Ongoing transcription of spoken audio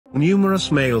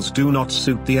Numerous males do not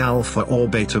suit the alpha or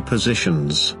beta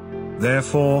positions.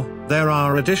 Therefore, there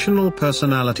are additional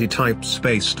personality types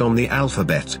based on the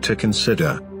alphabet to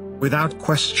consider. Without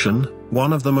question,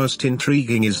 one of the most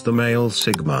intriguing is the male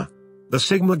Sigma. The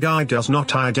Sigma guy does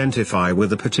not identify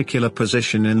with a particular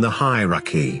position in the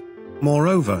hierarchy.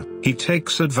 Moreover, he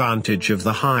takes advantage of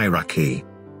the hierarchy.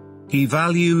 He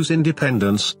values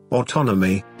independence,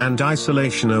 autonomy, and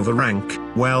isolation over rank,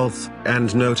 wealth,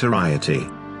 and notoriety.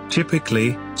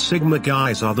 Typically, Sigma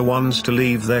guys are the ones to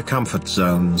leave their comfort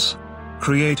zones.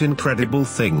 Create incredible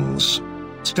things.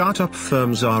 Startup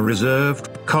firms are reserved,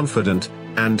 confident,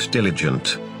 and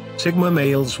diligent. Sigma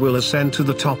males will ascend to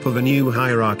the top of a new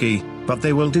hierarchy, but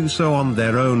they will do so on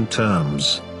their own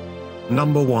terms.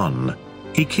 Number 1.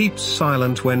 He keeps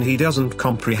silent when he doesn't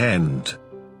comprehend.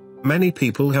 Many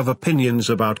people have opinions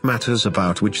about matters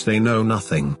about which they know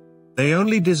nothing. They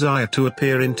only desire to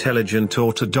appear intelligent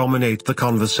or to dominate the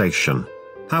conversation.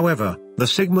 However, the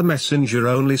Sigma messenger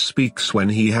only speaks when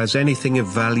he has anything of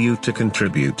value to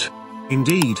contribute.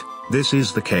 Indeed, this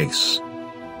is the case.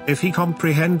 If he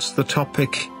comprehends the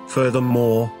topic,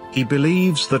 furthermore, he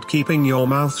believes that keeping your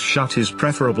mouth shut is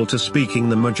preferable to speaking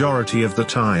the majority of the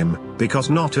time, because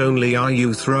not only are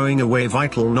you throwing away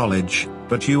vital knowledge,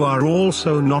 but you are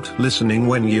also not listening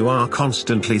when you are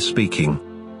constantly speaking.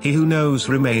 He who knows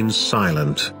remains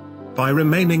silent. By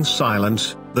remaining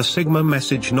silent, the Sigma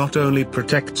message not only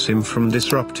protects him from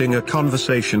disrupting a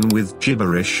conversation with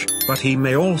gibberish, but he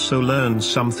may also learn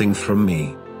something from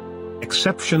me.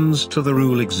 Exceptions to the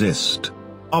rule exist.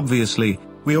 Obviously,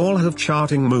 we all have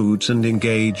charting moods and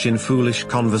engage in foolish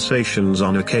conversations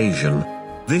on occasion.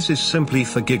 This is simply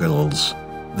for giggles.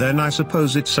 Then I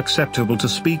suppose it's acceptable to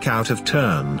speak out of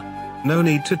turn. No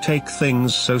need to take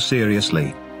things so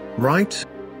seriously. Right?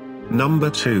 Number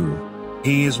 2.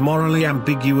 He is morally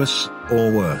ambiguous,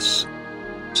 or worse.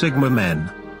 Sigma men.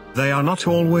 They are not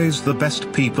always the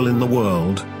best people in the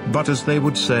world, but as they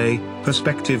would say,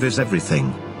 perspective is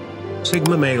everything.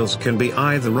 Sigma males can be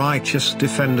either righteous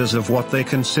defenders of what they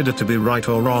consider to be right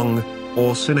or wrong,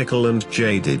 or cynical and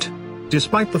jaded.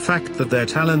 Despite the fact that their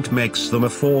talent makes them a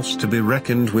force to be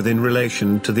reckoned with in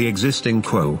relation to the existing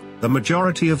quo, the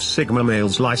majority of Sigma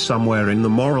males lie somewhere in the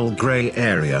moral gray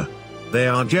area. They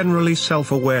are generally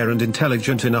self-aware and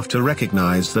intelligent enough to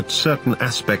recognize that certain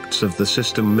aspects of the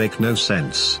system make no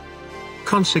sense.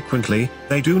 Consequently,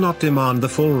 they do not demand the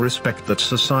full respect that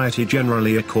society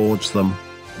generally accords them.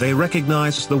 They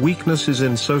recognize the weaknesses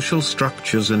in social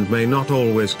structures and may not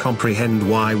always comprehend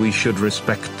why we should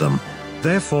respect them.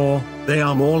 Therefore, they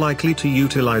are more likely to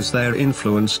utilize their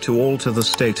influence to alter the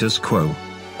status quo.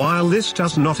 While this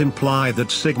does not imply that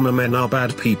Sigma men are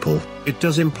bad people, it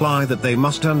does imply that they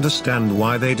must understand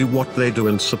why they do what they do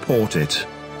and support it.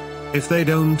 If they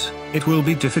don't, it will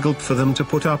be difficult for them to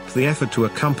put up the effort to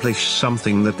accomplish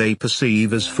something that they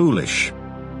perceive as foolish.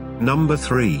 Number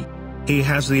 3. He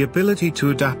has the ability to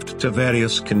adapt to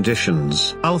various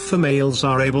conditions. Alpha males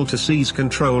are able to seize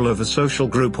control of a social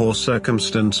group or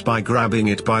circumstance by grabbing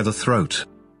it by the throat.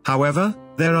 However,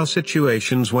 there are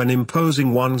situations when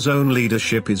imposing one's own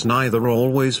leadership is neither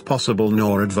always possible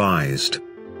nor advised.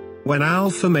 When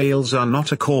alpha males are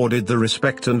not accorded the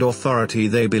respect and authority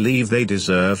they believe they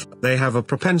deserve, they have a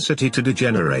propensity to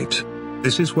degenerate.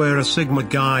 This is where a Sigma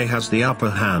guy has the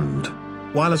upper hand.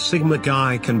 While a Sigma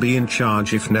guy can be in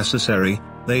charge if necessary,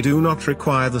 they do not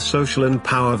require the social and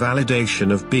power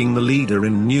validation of being the leader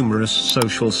in numerous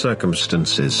social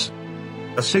circumstances.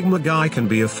 A Sigma guy can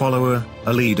be a follower,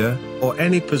 a leader, or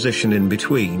any position in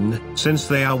between, since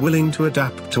they are willing to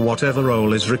adapt to whatever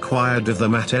role is required of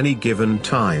them at any given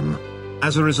time.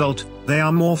 As a result, they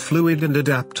are more fluid and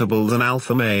adaptable than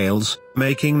alpha males,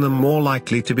 making them more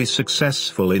likely to be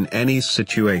successful in any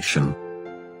situation.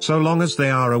 So long as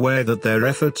they are aware that their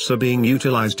efforts are being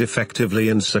utilized effectively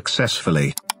and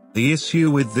successfully. The issue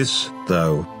with this,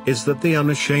 though, is that the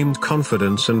unashamed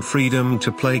confidence and freedom to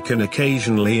play can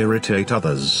occasionally irritate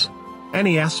others.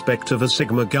 Any aspect of a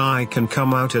Sigma guy can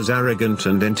come out as arrogant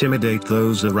and intimidate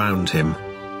those around him.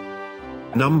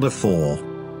 Number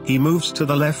 4. He moves to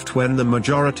the left when the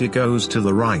majority goes to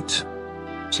the right.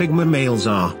 Sigma males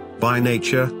are, by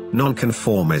nature,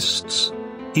 nonconformists.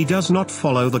 He does not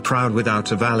follow the crowd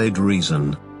without a valid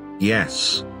reason.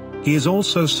 Yes. He is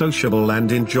also sociable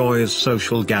and enjoys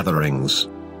social gatherings.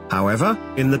 However,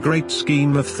 in the great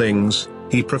scheme of things,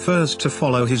 he prefers to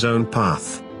follow his own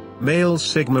path. Male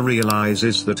Sigma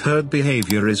realizes that herd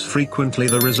behavior is frequently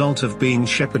the result of being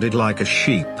shepherded like a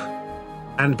sheep.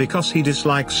 And because he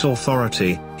dislikes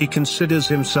authority, he considers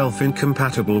himself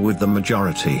incompatible with the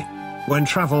majority. When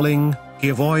traveling, he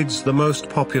avoids the most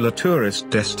popular tourist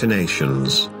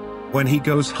destinations. When he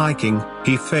goes hiking,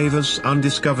 he favors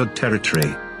undiscovered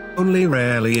territory. Only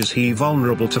rarely is he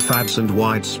vulnerable to fads and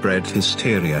widespread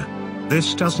hysteria.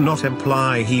 This does not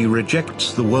imply he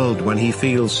rejects the world when he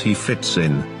feels he fits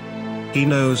in. He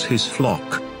knows his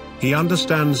flock. He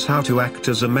understands how to act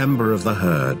as a member of the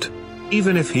herd.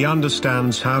 Even if he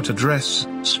understands how to dress,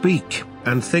 speak,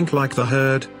 and think like the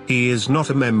herd, he is not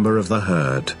a member of the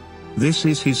herd. This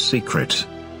is his secret.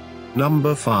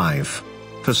 Number 5.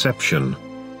 Perception.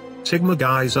 Sigma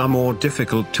guys are more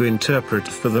difficult to interpret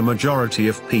for the majority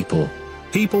of people.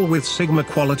 People with Sigma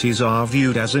qualities are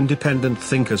viewed as independent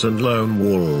thinkers and lone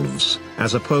wolves,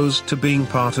 as opposed to being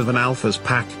part of an alpha's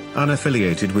pack,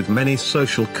 unaffiliated with many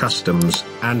social customs,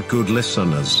 and good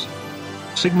listeners.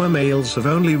 Sigma males have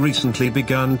only recently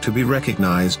begun to be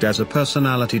recognized as a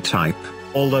personality type,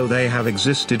 although they have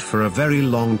existed for a very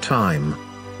long time.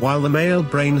 While the male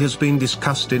brain has been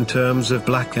discussed in terms of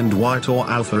black and white or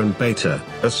alpha and beta,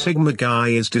 a Sigma guy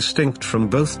is distinct from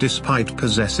both despite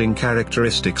possessing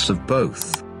characteristics of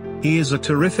both. He is a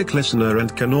terrific listener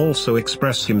and can also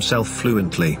express himself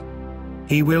fluently.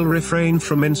 He will refrain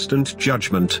from instant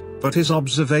judgment, but his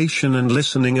observation and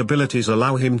listening abilities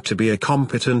allow him to be a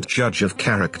competent judge of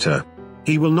character.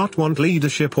 He will not want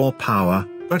leadership or power,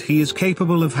 but he is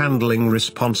capable of handling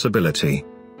responsibility.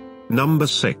 Number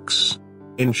 6.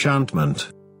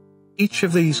 Enchantment. Each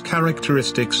of these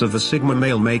characteristics of a Sigma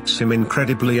male makes him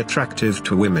incredibly attractive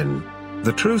to women.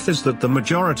 The truth is that the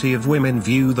majority of women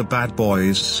view the bad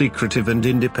boy's secretive and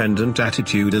independent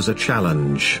attitude as a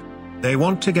challenge. They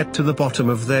want to get to the bottom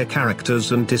of their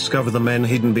characters and discover the men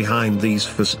hidden behind these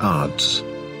facades.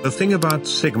 The thing about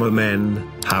Sigma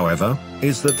men, however,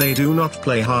 is that they do not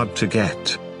play hard to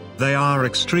get. They are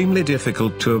extremely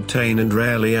difficult to obtain and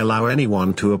rarely allow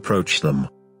anyone to approach them.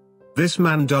 This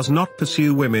man does not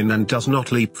pursue women and does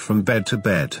not leap from bed to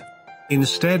bed.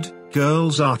 Instead,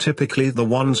 girls are typically the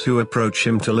ones who approach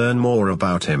him to learn more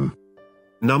about him.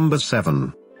 Number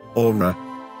 7. Aura.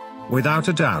 Without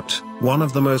a doubt, one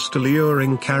of the most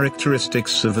alluring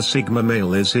characteristics of a Sigma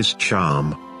male is his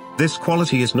charm. This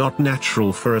quality is not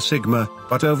natural for a Sigma,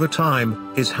 but over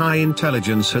time, his high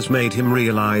intelligence has made him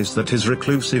realize that his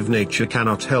reclusive nature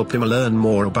cannot help him learn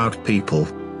more about people.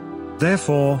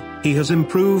 Therefore, he has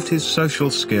improved his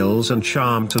social skills and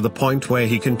charm to the point where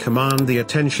he can command the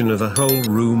attention of a whole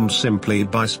room simply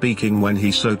by speaking when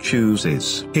he so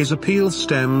chooses. His appeal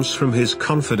stems from his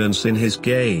confidence in his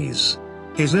gaze.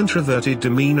 His introverted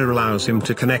demeanor allows him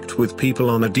to connect with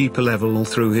people on a deeper level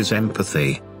through his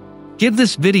empathy. Give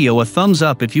this video a thumbs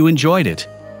up if you enjoyed it.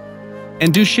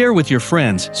 And do share with your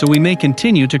friends so we may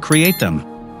continue to create them.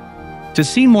 To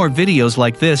see more videos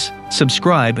like this,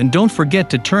 subscribe and don't forget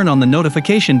to turn on the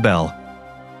notification bell.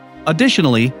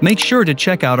 Additionally, make sure to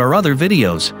check out our other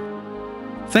videos.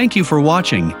 Thank you for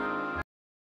watching.